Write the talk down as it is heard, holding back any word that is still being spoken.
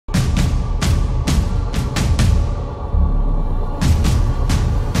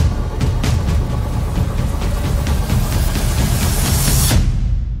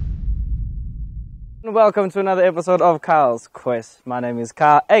and welcome to another episode of Kyle's Quest. My name is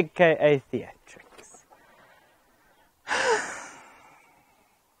Kyle, aka Theatrics.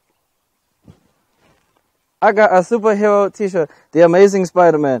 I got a superhero t-shirt, the Amazing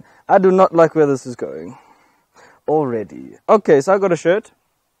Spiderman. I do not like where this is going already. Okay, so I got a shirt.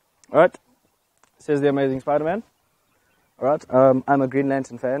 Alright, it says the Amazing Spiderman. Alright, I'm a Green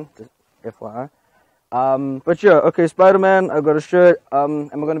Lantern fan, just FYI. But yeah, okay, Spider-Man, I got a shirt. Am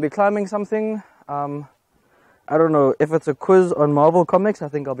I going to be climbing something? I don't know. If it's a quiz on Marvel Comics, I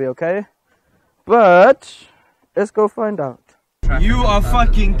think I'll be okay. But, let's go find out. You are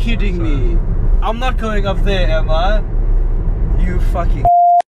fucking kidding me. I'm not going up there, am I? You fucking...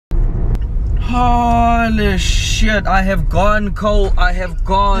 Holy shit, I have gone cold. I have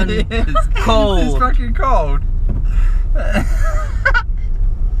gone cold. It's fucking cold.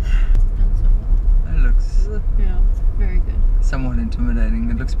 Yeah, very good. Somewhat intimidating.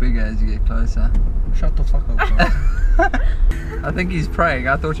 It looks bigger as you get closer. Shut the fuck up, I think he's praying.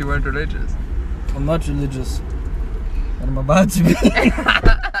 I thought you weren't religious. I'm not religious. But I'm about to be.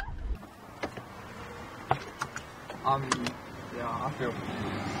 Yeah, I feel...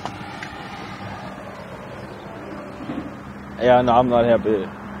 Yeah, no, I'm not happy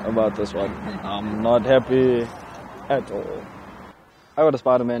about this one. I'm not happy at all. I got a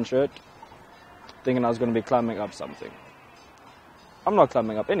Spider-Man shirt, thinking I was going to be climbing up something. I'm not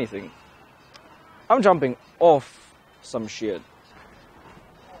climbing up anything. I'm jumping off some shit.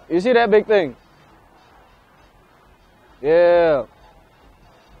 You see that big thing? Yeah.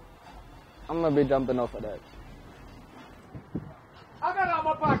 I'm going to be jumping off of that. I got out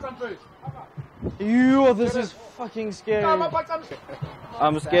my back on face. Ew, this is fucking scary.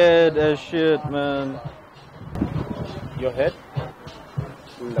 I'm scared as shit, man. Your head?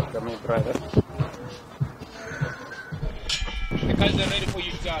 Let me try that. The guys are ready for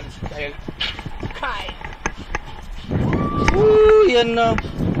you, Charles. Kai. Ooh, you know.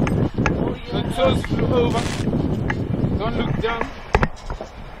 The toes flew over. Don't look down.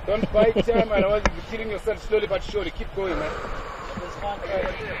 Don't bite time, otherwise you'll be killing yourself slowly but surely. Keep going, man.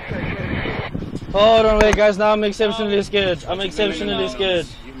 Hold on, wait, guys. Now I'm exceptionally scared. I'm exceptionally scared.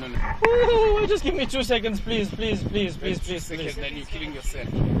 Ooh, just give me 2 seconds, please, please, please, please, please, please. Then you're killing yourself.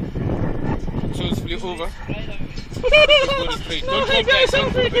 Toes flew over. Go straight. Don't go back.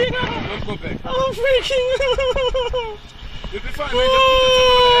 Don't go back. Don't go back. I'm freaking out. You'll be fine, man. Just put the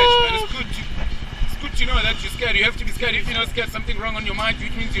toes on the edge, man. It's good to know that you're scared. You have to be scared. If you're not scared, something wrong on your mind,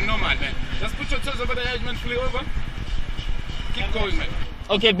 which means you're normal, man. Just put your toes over the edge, man. Flew over. Keep going, man.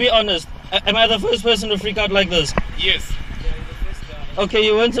 Okay, be honest. Am I the first person to freak out like this? Yes. Okay,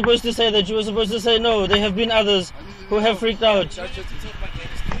 you weren't supposed to say that. You were supposed to say no. There have been others who have freaked out.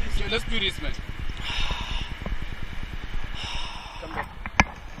 Let's do this, man. Come back.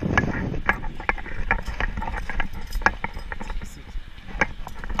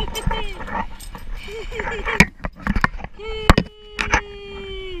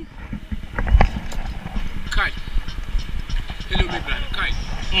 Kai. Hello, my brother. Kai.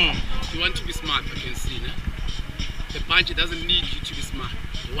 You want to be smart, I can see, nah? The bungee doesn't need you to be smart.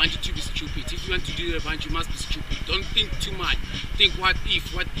 They want you to be stupid. If you want to do the bungee, you must be stupid. Don't think too much. Think what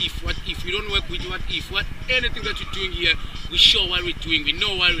if, what if, what if. We don't work with what if. Anything that you're doing here, we show what we're doing. We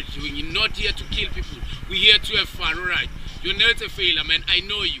know what we're doing. You're not here to kill people. We're here to have fun, alright? You're not a failure, man. I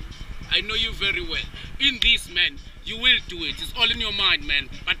know you. I know you very well. In this, man, you will do it. It's all in your mind, man.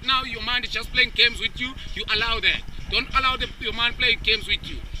 But now your mind is just playing games with you. You allow that. Don't allow your mind playing games with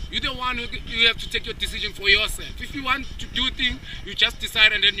you. You're the one who you have to take your decision for yourself. If you want to do things, you just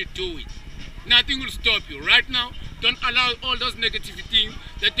decide and then you do it. Nothing will stop you. Right now, don't allow all those negative things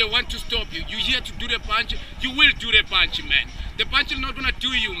that they want to stop you. You're here to do the punch. You will do the punch, man. The punch is not going to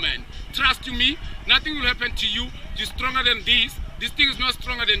do you, man. Trust me, nothing will happen to you. You're stronger than this. This thing is not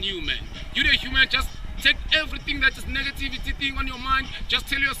stronger than you, man. You're the human. Just take everything that is negativity thing on your mind. Just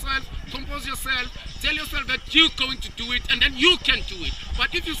tell yourself, compose yourself, tell yourself that you're going to do it and then you can do it.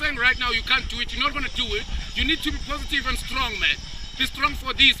 But if you're saying right now you can't do it, you're not going to do it, you need to be positive and strong, man. Be strong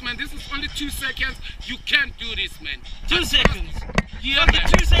for this, man. This is only 2 seconds. You can't do this, man. 2 seconds. Yeah, Fucking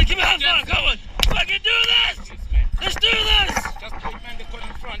man. 2 seconds. Give me a high five. Come on. Fucking do this. Let's do this. Just put, man, the code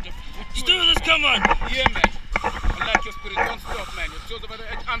in front of you. Let's do this. Come on. Yeah, man. I like your spirit. Don't stop, man. Your toes over the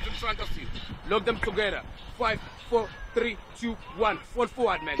edge, arms in front of you. Lock them together. 5, 4, 3, 2, 1. Fall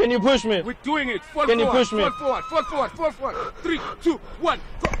forward, man. Can you push me? We're doing it. Fall Can forward. you push me? Fall forward. Fall forward. Fall forward. 3, 2, 1.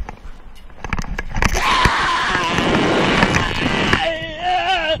 Go.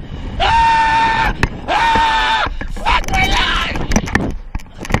 Fuck my life!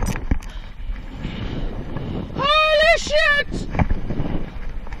 Holy shit!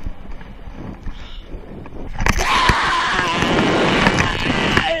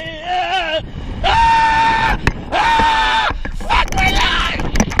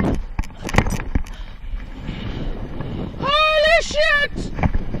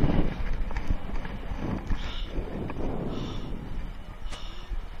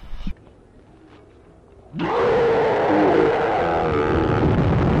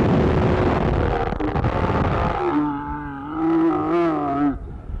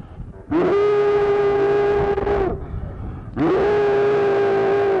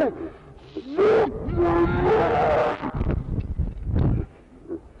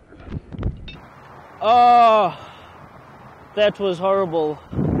 Oh, that was horrible.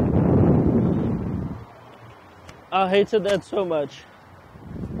 I hated that so much.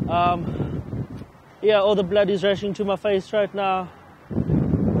 Yeah, all the blood is rushing to my face right now.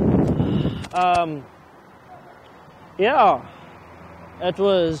 Yeah, it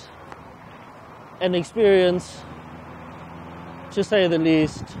was an experience, to say the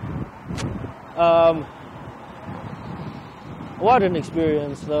least. What an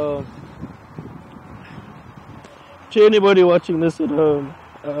experience, though. To anybody watching this at home,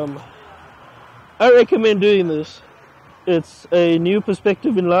 I recommend doing this. It's a new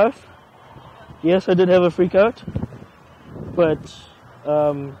perspective in life. Yes, I did have a freak out, but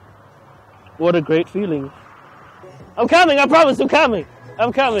what a great feeling. I'm coming, I promise, I'm coming.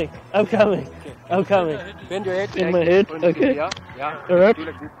 I'm coming. Bend your head. In my head, okay. Yeah. Alright. Do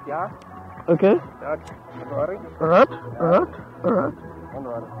like this. Yeah. Okay. Don't worry. Alright. Don't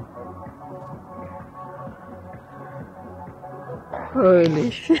worry.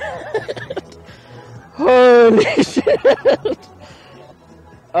 Holy shit. Holy shit.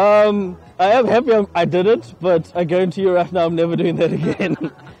 I am happy I did it, but I guarantee you right now I'm never doing that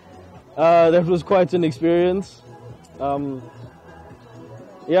again. That was quite an experience.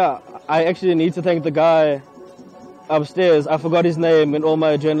 Yeah, I actually need to thank the guy upstairs. I forgot his name and all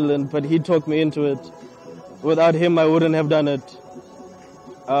my adrenaline, but he talked me into it. Without him, I wouldn't have done it.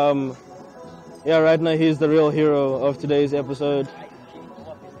 Yeah, right now he's the real hero of today's episode.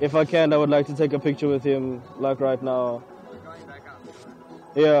 If I can, I would like to take a picture with him, like right now.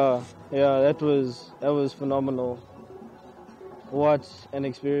 Yeah, that was phenomenal. What an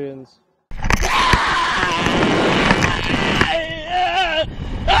experience.